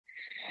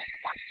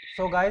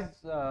So guys,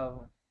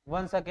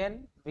 once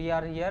again we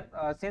are here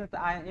since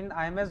in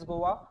IMS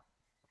Goa.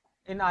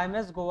 In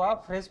IMS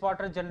Goa,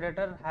 freshwater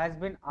generator has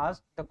been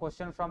asked. The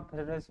question from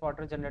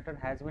freshwater generator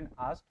has been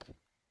asked.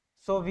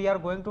 So we are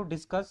going to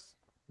discuss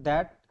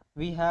that.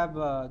 We have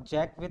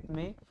Jack with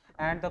me,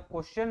 and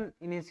the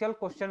initial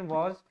question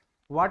was,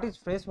 what is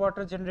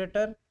freshwater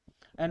generator,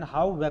 and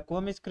how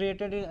vacuum is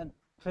created in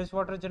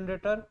freshwater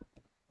generator,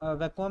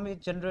 vacuum is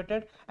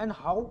generated, and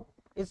how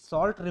is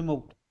salt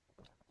removed.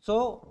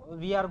 So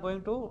we are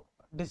going to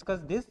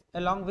discuss this.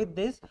 Along with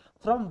this,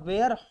 from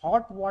where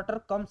hot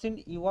water comes in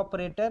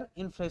evaporator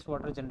in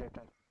freshwater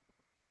generator.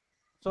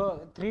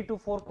 So 3 to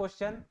 4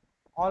 questions,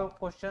 all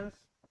questions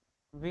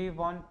we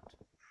want.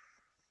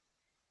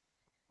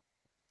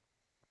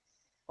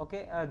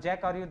 Okay, Jack,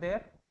 are you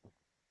there?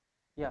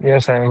 Yeah.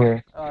 Yes, I am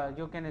here.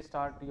 You can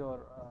start your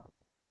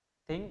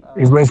thing.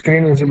 Is my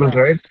screen visible, Yeah,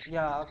 right?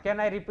 yeah.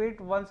 Can I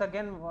repeat once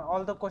again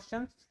all the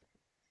questions?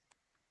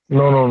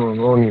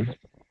 No need.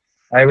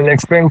 I will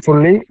explain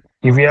fully.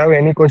 If you have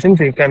any questions,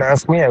 you can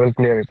ask me. I will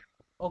clear it.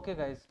 Okay,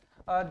 guys.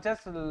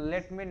 Just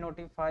let me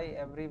notify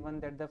everyone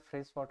that the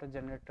freshwater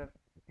generator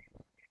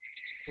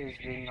is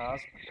being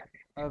asked,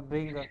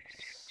 being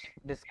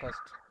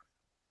discussed.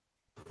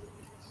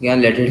 Yeah,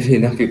 let it be.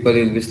 The people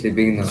will be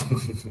sleeping now.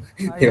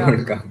 They Yeah.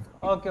 won't come.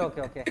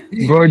 Okay.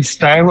 Bro, it's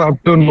time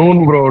up to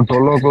noon, bro.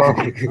 12 o'clock.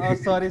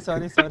 Sorry.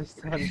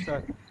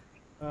 Sorry.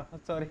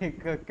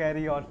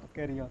 Carry on.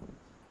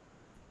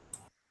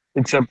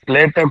 It's a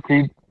plate of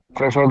heat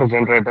freshwater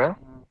generator.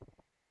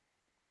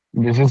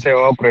 Mm, This is a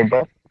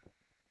evaporator.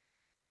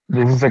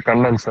 This is a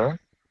condenser.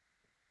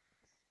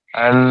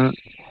 And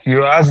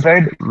you asked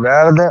right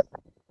where the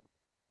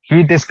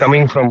heat is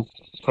coming from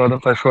for the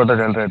freshwater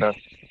generator.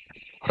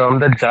 From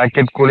the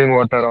jacket cooling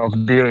water of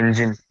the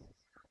engine.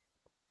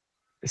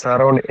 It's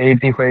around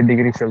 85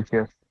 degrees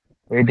Celsius.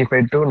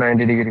 85 to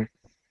 90 degrees.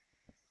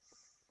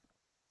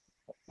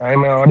 I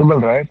am audible,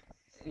 right?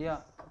 yeah.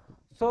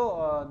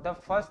 So the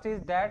first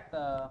is that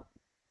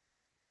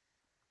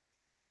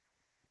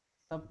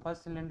the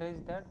first cylinder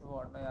is that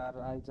what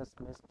I just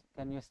missed.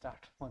 Can you start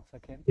once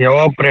again?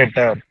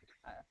 Evaporator.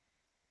 Uh,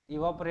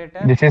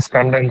 evaporator, This is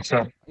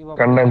condenser. evaporator and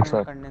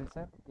Condenser.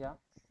 condenser. Yeah.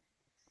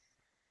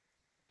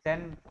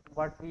 Then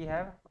what we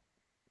have?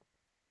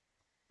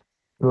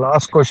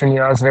 Last question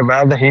you asked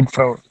where the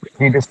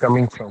heat is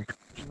coming from.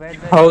 Where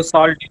the How heat?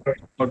 salt is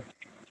out.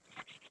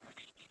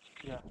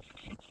 Yeah.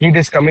 Heat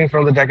is coming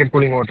from the jacket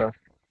cooling water.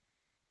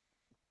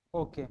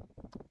 Okay.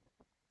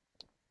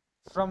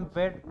 From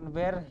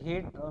where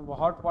heat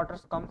hot water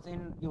comes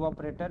in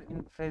evaporator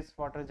in fresh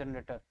water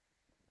generator.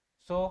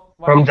 So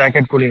what From is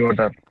jacket cooling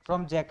water.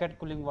 from jacket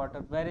cooling water?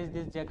 Where is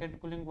this jacket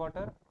cooling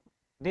water?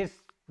 This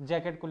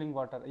jacket cooling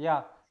water.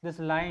 Yeah, this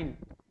line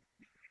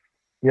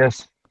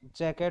Yes.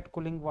 jacket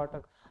cooling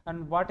water.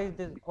 And what is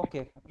this?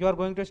 Okay, you are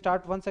going to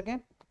start once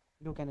again.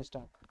 You can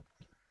start.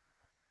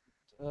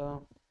 Uh,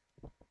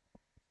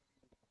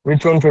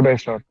 Which one should I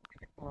start?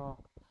 uh,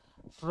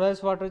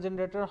 Fresh water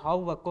generator, how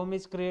vacuum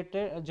is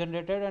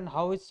generated, and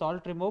how is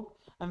salt removed,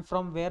 and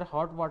from where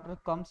hot water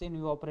comes in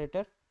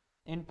evaporator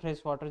in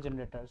fresh water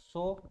generator.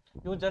 So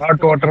you just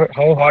Hot water.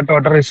 How hot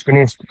water is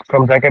finished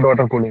from jacket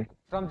water cooling.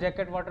 from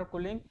jacket water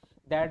cooling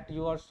that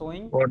you are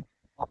showing. What?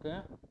 Okay.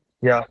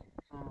 Yeah.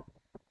 uh,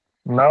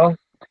 Now,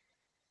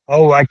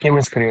 how vacuum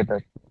is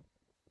created?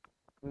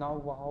 Now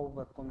how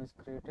vacuum is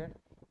created?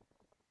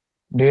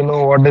 Do you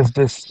know what is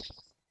this?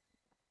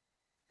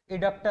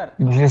 Eductor.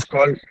 This is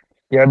called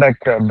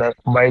adductor.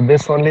 By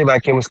this only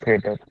vacuum is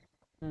created.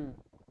 Hmm.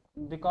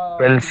 Because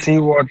Well,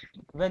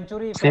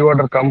 Venturi effect.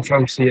 seawater comes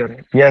from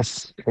here.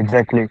 Yes,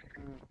 exactly.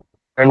 Hmm.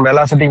 And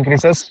velocity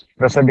increases,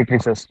 pressure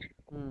decreases.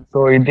 Hmm.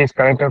 So it is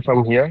connected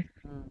from here.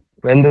 Hmm.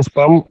 When this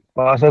pump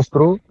passes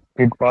through,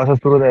 it passes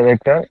through the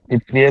vector.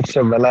 It creates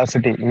a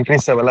velocity,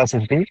 increase the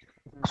velocity.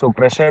 Hmm. So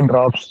pressure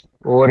drops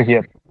over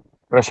here.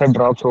 Pressure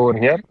drops over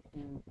here.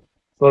 Hmm.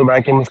 So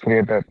vacuum is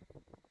created.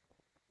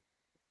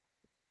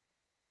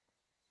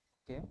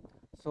 Okay,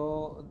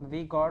 so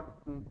we got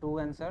two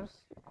answers,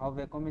 how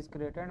vacuum is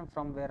created and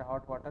from where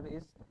hot water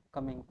is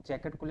coming.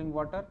 Jacket cooling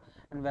water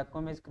and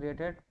vacuum is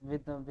created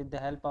with the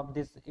help of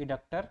this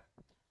eductor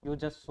you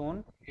just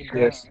shown with the,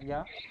 Yes.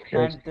 yeah.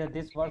 Yes. And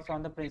this works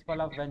on the principle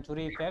of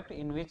Venturi effect,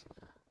 in which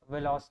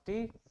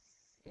velocity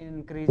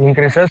increases and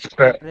Increases.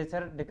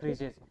 pressure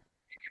decreases.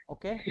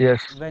 Okay,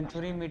 Yes.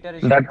 Venturi meter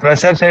That structure.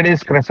 pressure side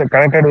is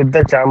connected with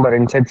the chamber,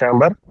 inside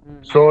chamber.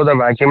 Mm-hmm. So the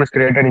vacuum is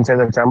created inside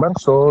the chamber.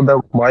 So the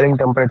boiling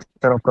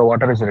temperature of the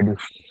water is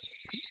reduced.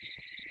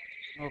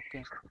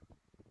 Okay,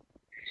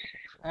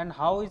 and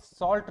how is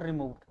salt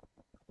removed?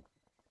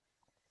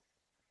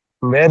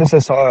 Where is the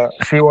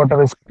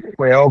seawater is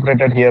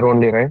evaporated here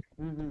only, right?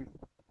 Mm-hmm.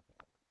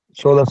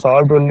 So the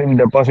salt will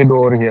deposit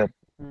over here.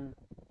 Mm.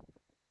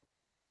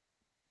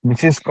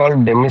 This is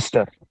called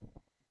demister.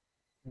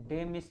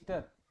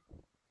 Demister.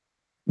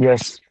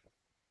 Yes.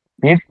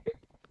 It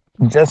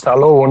just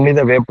allow only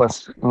the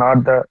vapors,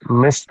 not the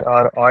mist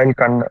or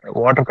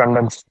water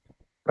condensed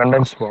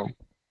form.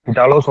 It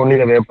allows only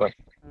the vapor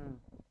Mm.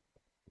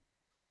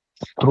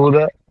 through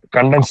the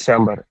condensed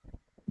chamber.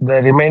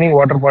 The remaining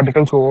water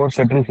particles over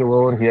settle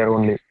over here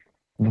only.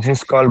 This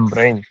is called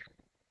brine.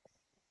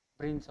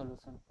 Brine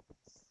solution.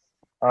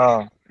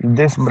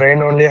 This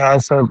brine only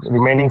has a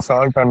remaining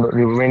salt and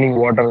remaining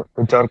water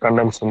which are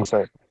condensed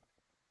inside.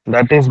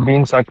 That is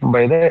being sucked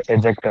by the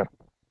ejector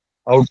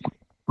out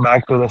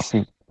back to the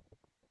sea.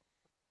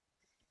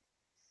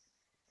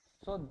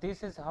 So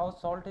this is how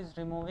salt is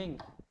removing,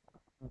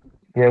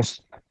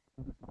 Yes.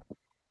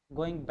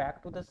 going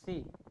back to the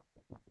sea.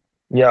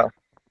 Yeah.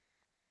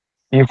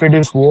 If it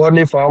is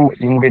overly formed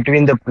in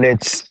between the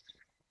plates,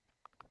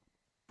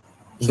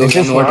 So this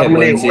again, is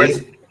normally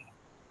when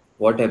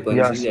what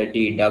happens is yes. at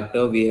the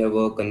inductor we have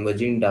a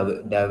converging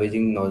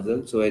diverging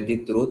nozzle. So at the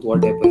throat,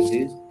 what happens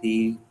is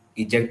the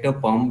ejector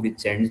pump which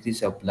sends the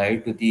supply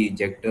to the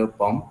ejector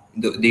pump,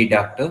 the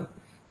inductor.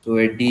 So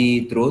at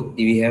the throat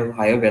we have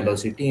higher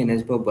velocity, and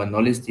as per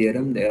Bernoulli's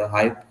theorem,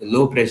 the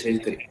low pressure is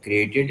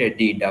created at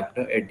the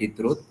inductor at the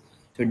throat.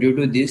 So due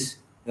to this,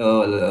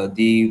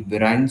 the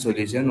brine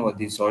solution or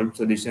the salt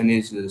solution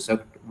is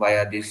sucked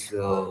via this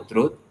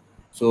throat.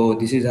 So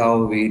this is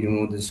how we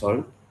remove the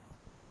salt.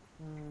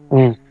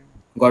 Mm,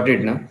 Got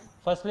it, now?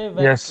 Firstly,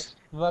 yes.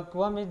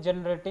 vacuum is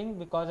generating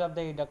because of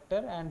the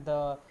inductor, and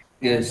the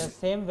Yes.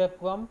 same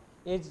vacuum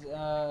is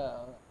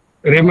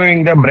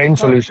Removing the brine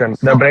solution.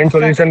 The brine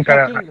solution,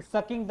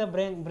 sucking the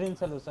brine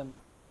solution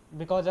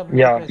because of low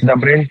yeah, the pressure.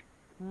 brine.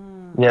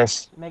 Hmm,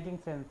 Yes. making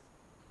sense.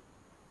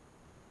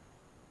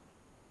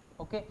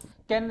 Okay,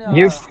 can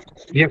If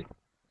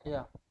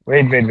yeah,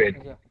 wait.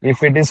 yeah.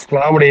 If it is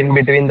formed in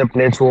between the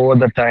plates over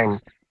the time,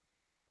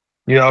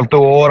 you have to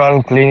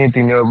overall clean it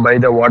in your by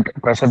the water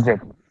pressure jet.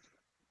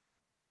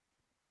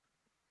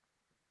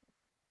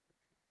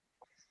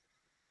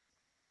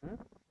 Hmm?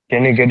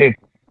 Can you get it?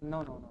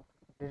 No,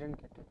 didn't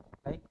get it.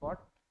 Like what?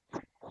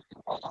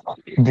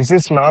 This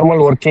is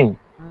normal working.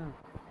 Hmm,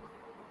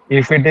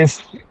 If it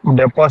is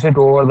deposit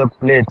over the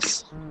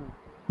plates hmm,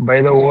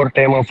 by the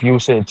overtime of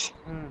usage,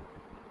 hmm,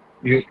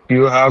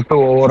 you have to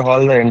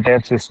overhaul the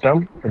entire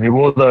system,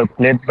 remove the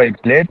plate by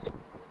plate,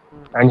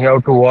 hmm. and you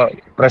have to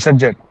pressure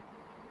jet,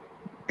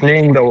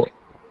 cleaning the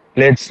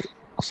plates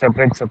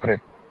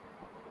separate.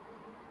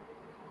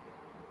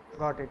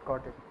 Got it.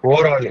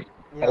 Overhauling.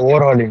 Yeah,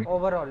 Overhauling.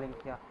 overhauling.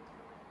 Yeah,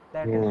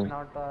 that is Hmm.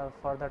 not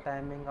for the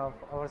timing of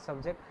our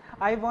subject.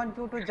 I want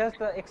you to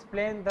just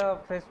explain the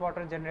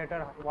freshwater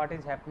generator, what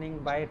is happening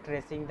by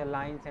tracing the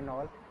lines and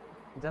all,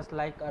 just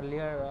like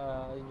earlier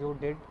you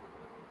did,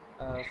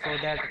 so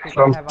that people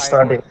From have idea.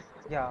 starting.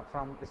 Yeah,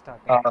 from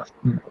starting. Uh,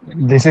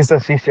 this is the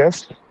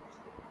CCS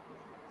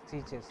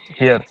Sea chest.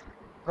 here.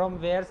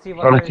 From where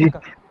From C,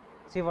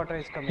 seawater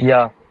is coming.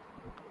 yeah,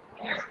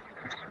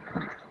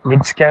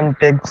 which can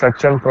take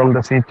suction from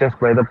the sea chest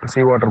by the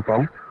seawater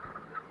pump,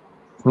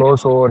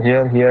 flows over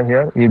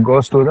here. It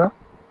goes to the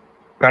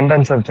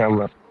condenser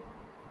chamber.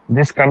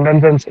 This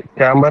condenser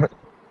chamber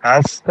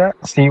has the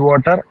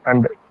seawater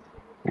and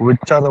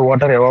which are the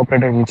water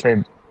evaporated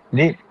inside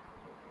the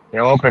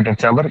evaporator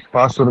chamber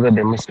pass through the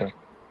demister.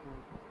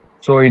 Mm.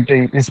 So it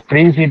is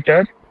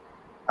preheated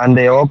and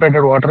the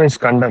evaporated water is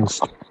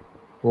condensed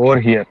over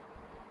here.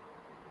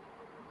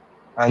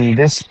 And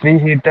this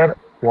preheater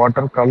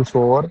water comes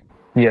over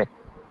here.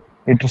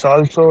 It is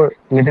also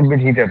little bit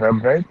heated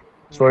up, right?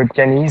 So Mm. it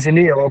can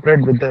easily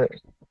evaporate with the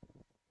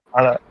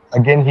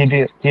again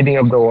heating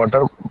up the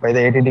water by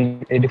the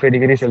 85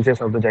 degrees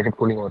Celsius of the jacket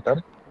cooling water.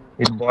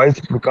 It Mm. boils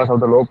because of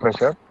the low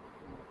pressure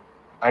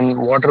and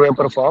water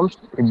vapor forms.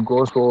 It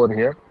goes over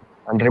here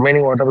and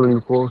remaining water will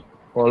go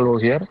follow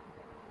here.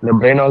 The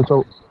brain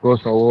also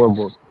goes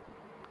overboard.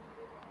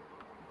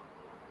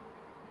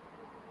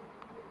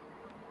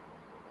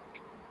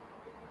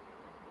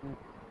 Mm.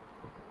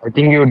 I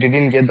think you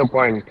didn't get the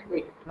point.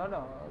 Wait,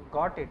 No,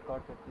 got it.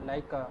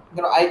 Like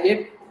no, I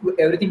get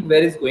everything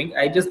where it's going.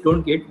 I just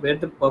don't get where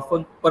the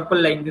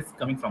purple line is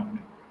coming from.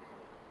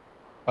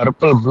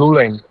 Purple blue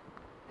line.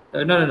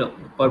 No.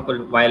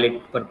 Purple,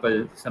 violet,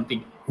 purple,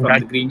 something from That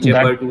the green that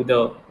chamber to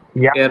the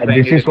yeah. air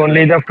This is blinded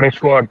only line. the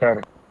fresh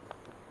water.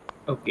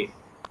 Okay.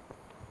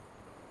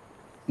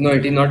 No,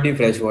 it is not the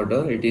fresh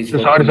water. It is So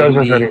for sorry, cooling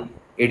sorry. the.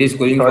 It is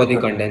cooling for Sorry, the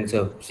sorry.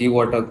 condenser.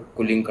 Seawater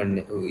cooling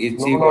it's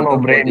No. seawater for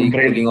Brain, the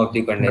brain, cooling of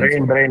the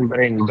condenser.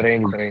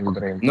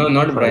 brain. No,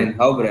 not Sorry. brine.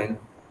 How brine?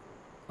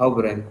 How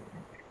brine?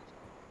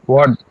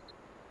 What?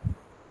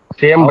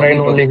 Same How brain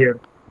the only here.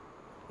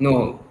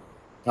 no?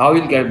 How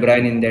will get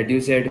brine in that?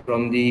 You said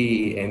from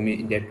the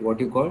that what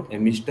you call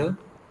emister.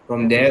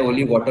 From there emister.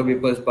 only water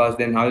vapors pass.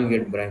 Then how will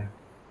get brine?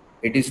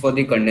 It is for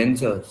the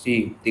condenser.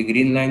 See, the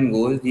green line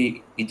goes.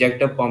 The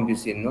ejector pump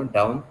is in no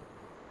down.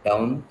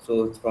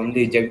 So from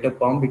the ejector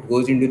pump, it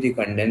goes into the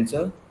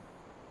condenser.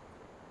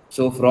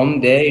 So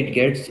from there, it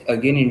gets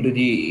again into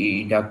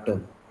the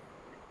inductor.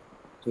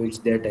 So it's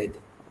that I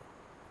think.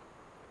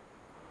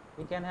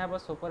 We can have a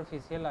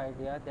superficial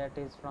idea that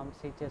is from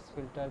sea chest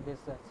filter. This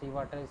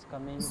seawater is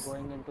coming,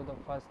 going into the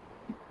first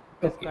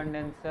Okay.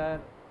 condenser,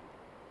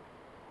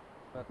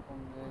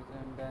 vacuum is,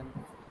 and then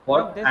from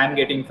What this. I'm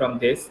getting from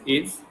this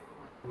is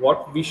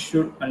what we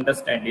should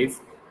understand is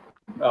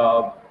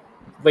uh,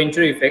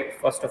 Venturi effect,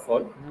 first of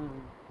all,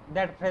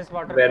 That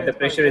freshwater where the principle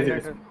pressure is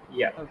generator reducing.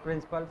 Yeah,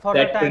 principle for the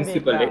that timing.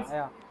 principle is.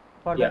 Yeah,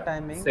 for the Yeah.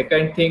 timing.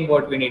 Second thing,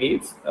 what we need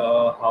is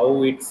how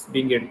it's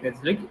being getting.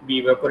 It's like we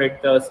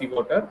evaporate the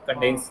seawater,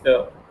 condense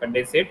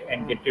it,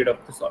 and uh, get rid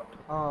of the salt.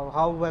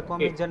 how vacuum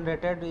Okay. is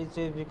generated is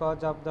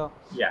because of the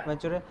Yeah.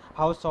 Venturi.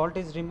 How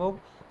salt is removed?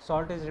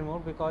 Salt is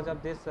removed because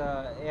of this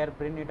air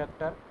brine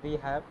reductor we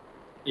have.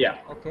 Yeah.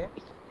 Okay,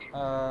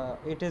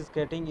 it is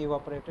getting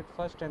evaporated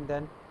first and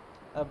then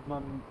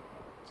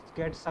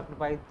get sucked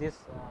by this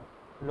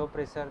low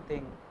pressure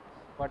thing.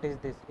 What is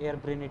this air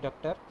brine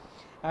reductor?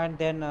 And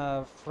then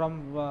from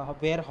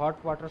where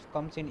hot water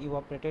comes in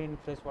evaporated in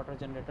freshwater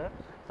generator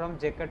from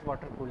jacket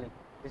water cooling.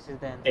 This is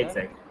the answer.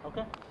 Exactly.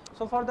 Okay,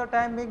 so for the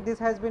time being this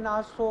has been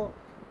asked, so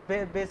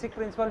basic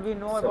principle we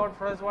know So, about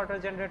freshwater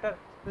generator.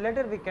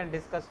 Later we can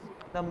discuss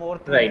the more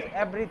things, right.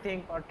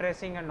 everything or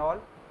tracing and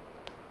all.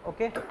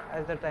 Okay,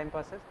 as the time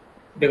passes.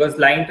 Because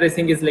line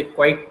tracing is like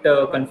quite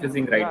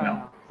confusing right now.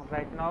 Yeah,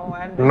 right now,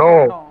 and we should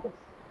No, know.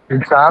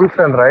 it's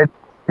Samson, right?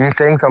 He's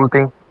saying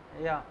something.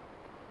 Yeah,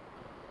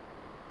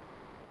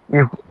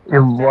 If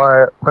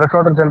Sam.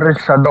 freshwater generator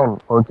is shut down,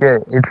 okay,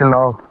 it's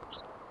now.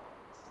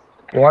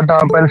 What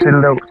happens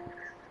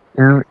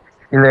in,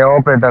 in the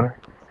operator?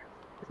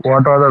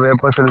 What are the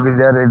vapors will be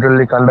there? It will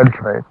be condensed,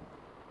 right?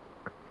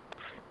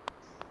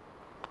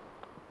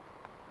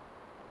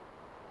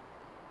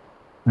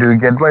 Do you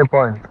get my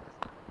point?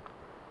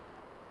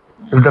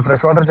 If the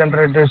freshwater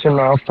generator is in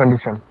off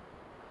condition,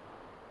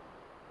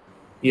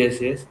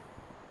 Yes, yes.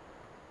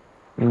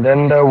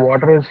 then the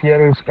water is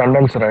here is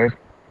condensed, right?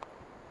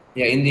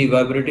 Yeah, in the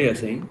evaporator you're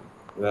saying?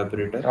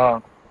 Evaporator?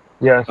 Ah,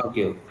 yes.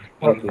 Okay, okay.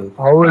 How Okay, okay.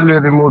 how will you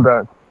remove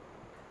that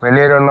when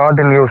you are not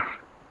in use?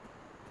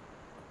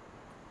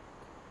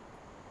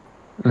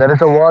 There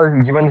is a wall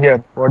given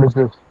here. What is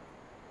this?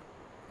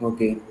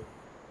 Okay.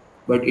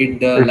 But the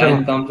It's an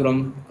line comes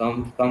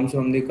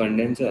from the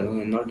condenser, no,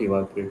 and not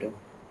evaporator.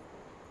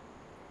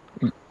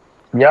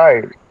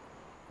 yeah.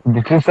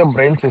 This is a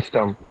brain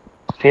system.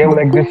 Same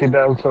like this, it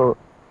also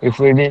if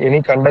we need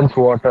any condensed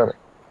water,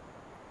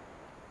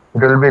 it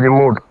will be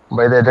removed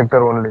by the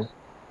ejector only.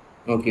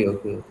 Okay,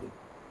 okay, okay.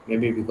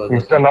 Maybe because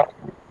It's of a that.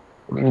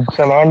 it's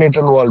a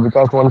non-written wall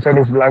because one side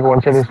is black,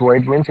 one side is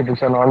white means it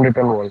is a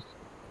non-written wall.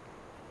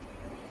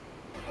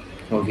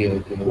 Okay,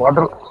 okay, okay.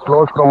 Water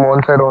flows from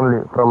one side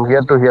only, from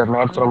here to here,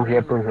 not from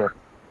here to Mm-hmm. here.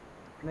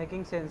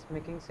 Making sense,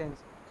 making sense.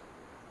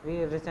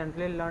 We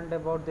recently learned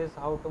about this,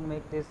 how to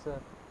make this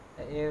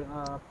air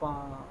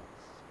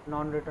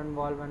non-written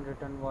valve and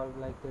written valve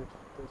like this,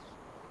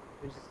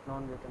 which is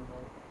non-written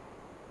valve.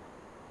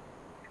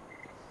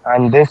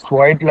 And this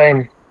white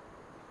line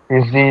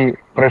is the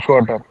fresh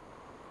water.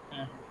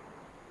 Mhm.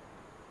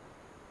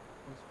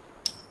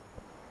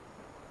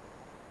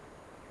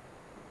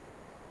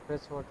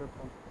 Fresh water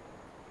pump.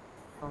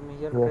 From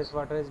here, Yes. fresh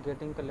water is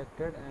getting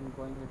collected and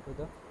going into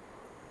the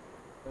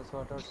fresh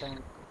water tank.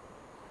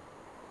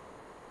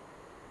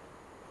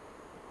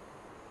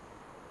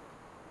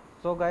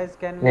 So, guys,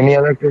 can Any we,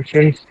 other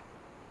questions?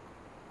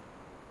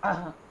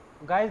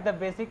 guys? The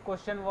basic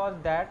question was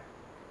that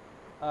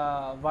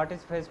what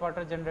is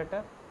freshwater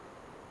generator?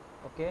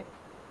 Okay,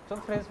 so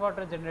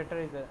freshwater generator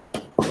is a.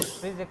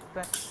 Please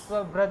explain.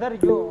 So, brother,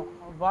 you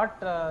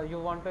what you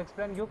want to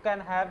explain? You can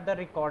have the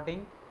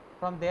recording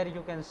from there.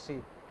 You can see.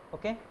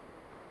 Okay,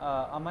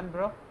 Aman,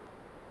 bro,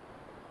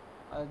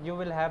 you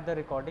will have the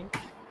recording.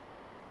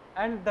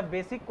 And the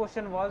basic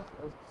question was,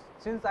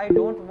 since I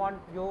don't want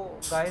you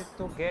guys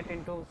to get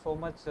into so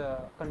much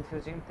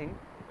confusing thing,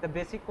 the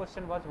basic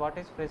question was what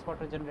is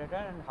freshwater generator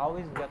and how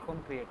is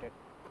vacuum created.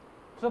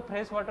 So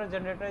freshwater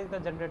generator is the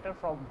generator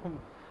from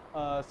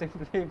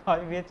simply by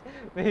which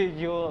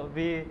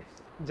we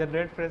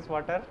generate fresh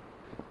water.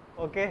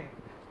 Okay,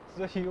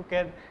 so you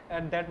can,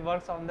 and that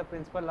works on the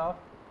principle of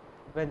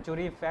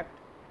Venturi effect.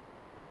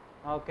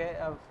 Okay,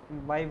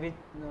 by which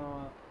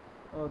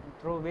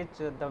through which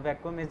the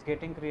vacuum is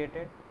getting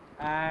created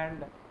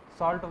and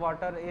salt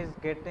water is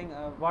getting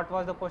what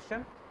was the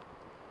question?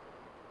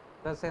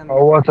 How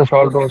was the How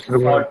salt was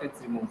removed? salt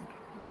is removed.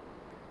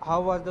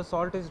 How was the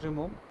salt is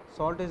removed?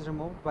 Salt is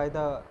removed by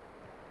the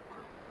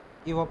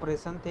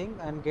evaporation thing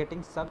and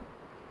getting sucked.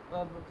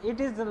 It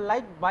is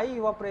like by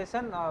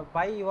evaporation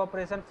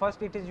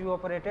first it is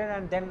evaporated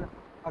and then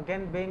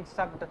again being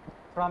sucked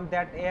from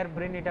that air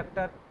brine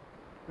reductor.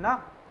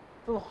 Now,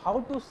 so how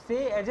to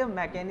say as a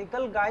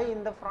mechanical guy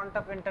in the front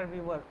of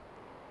interviewer?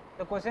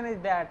 The question is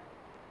that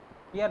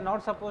we are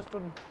not supposed to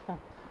know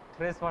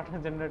freshwater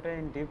generator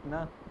in deep,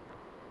 na?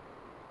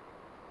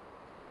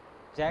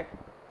 Jack,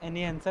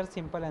 any answer?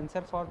 Simple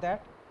answer for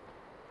that?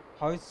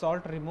 How is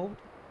salt removed?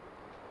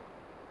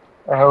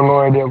 I have no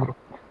idea, bro.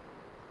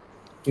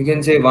 You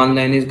can say one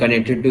line is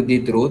connected to the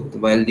throat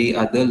while the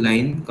other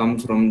line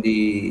comes from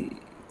the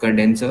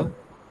condenser.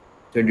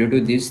 So due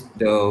to this,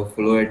 the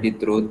flow at the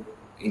throat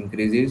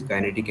increases,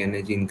 kinetic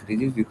energy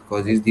increases, which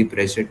causes the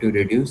pressure to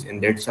reduce,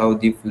 and that's how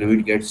the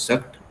fluid gets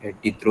sucked at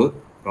the throat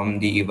from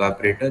the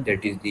evaporator,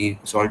 that is the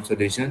salt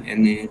solution,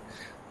 and a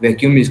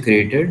vacuum is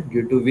created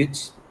due to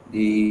which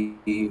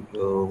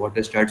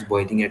water starts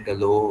boiling at a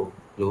lower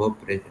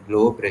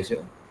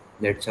pressure.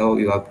 That's how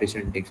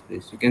evaporation takes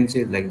place. You can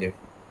say it like that.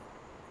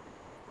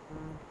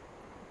 Mm.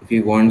 If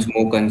you want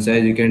more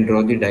concise, you can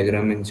draw the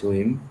diagram and show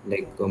him,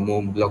 like a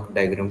more block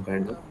diagram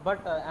kind of.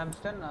 But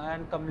Amston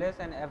and Kamlesh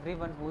and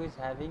everyone who is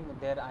having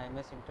their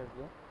IMS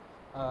interview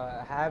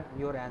have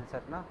your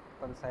answer, na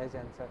concise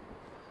answer.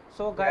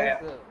 So Yeah,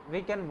 guys, yeah,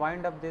 we can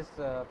wind up this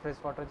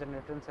freshwater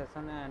generator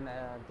session and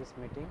this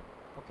meeting.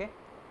 Okay.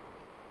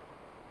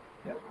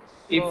 yeah.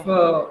 If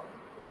So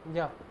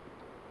yeah.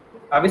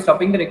 are we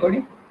stopping the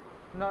recording?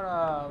 No,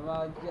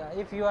 yeah,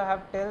 if you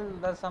have tell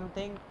the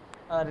something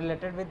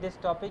related with this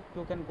topic,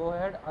 you can go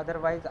ahead.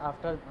 Otherwise,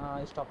 after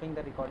stopping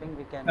the recording,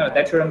 we can No,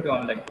 that shouldn't be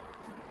online.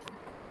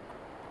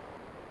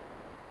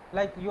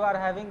 like you are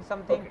having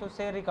something Okay. to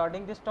say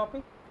regarding this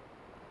topic.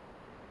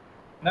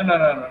 No, no,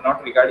 no, no,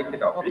 not regarding the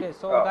topic. Okay,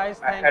 so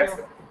guys, I had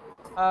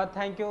some.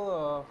 thank you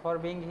for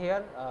being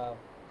here.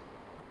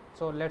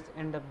 So let's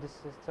end up this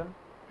session.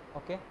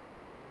 Okay.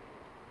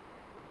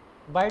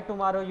 By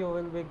tomorrow, you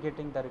will be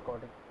getting the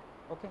recording.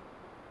 Okay.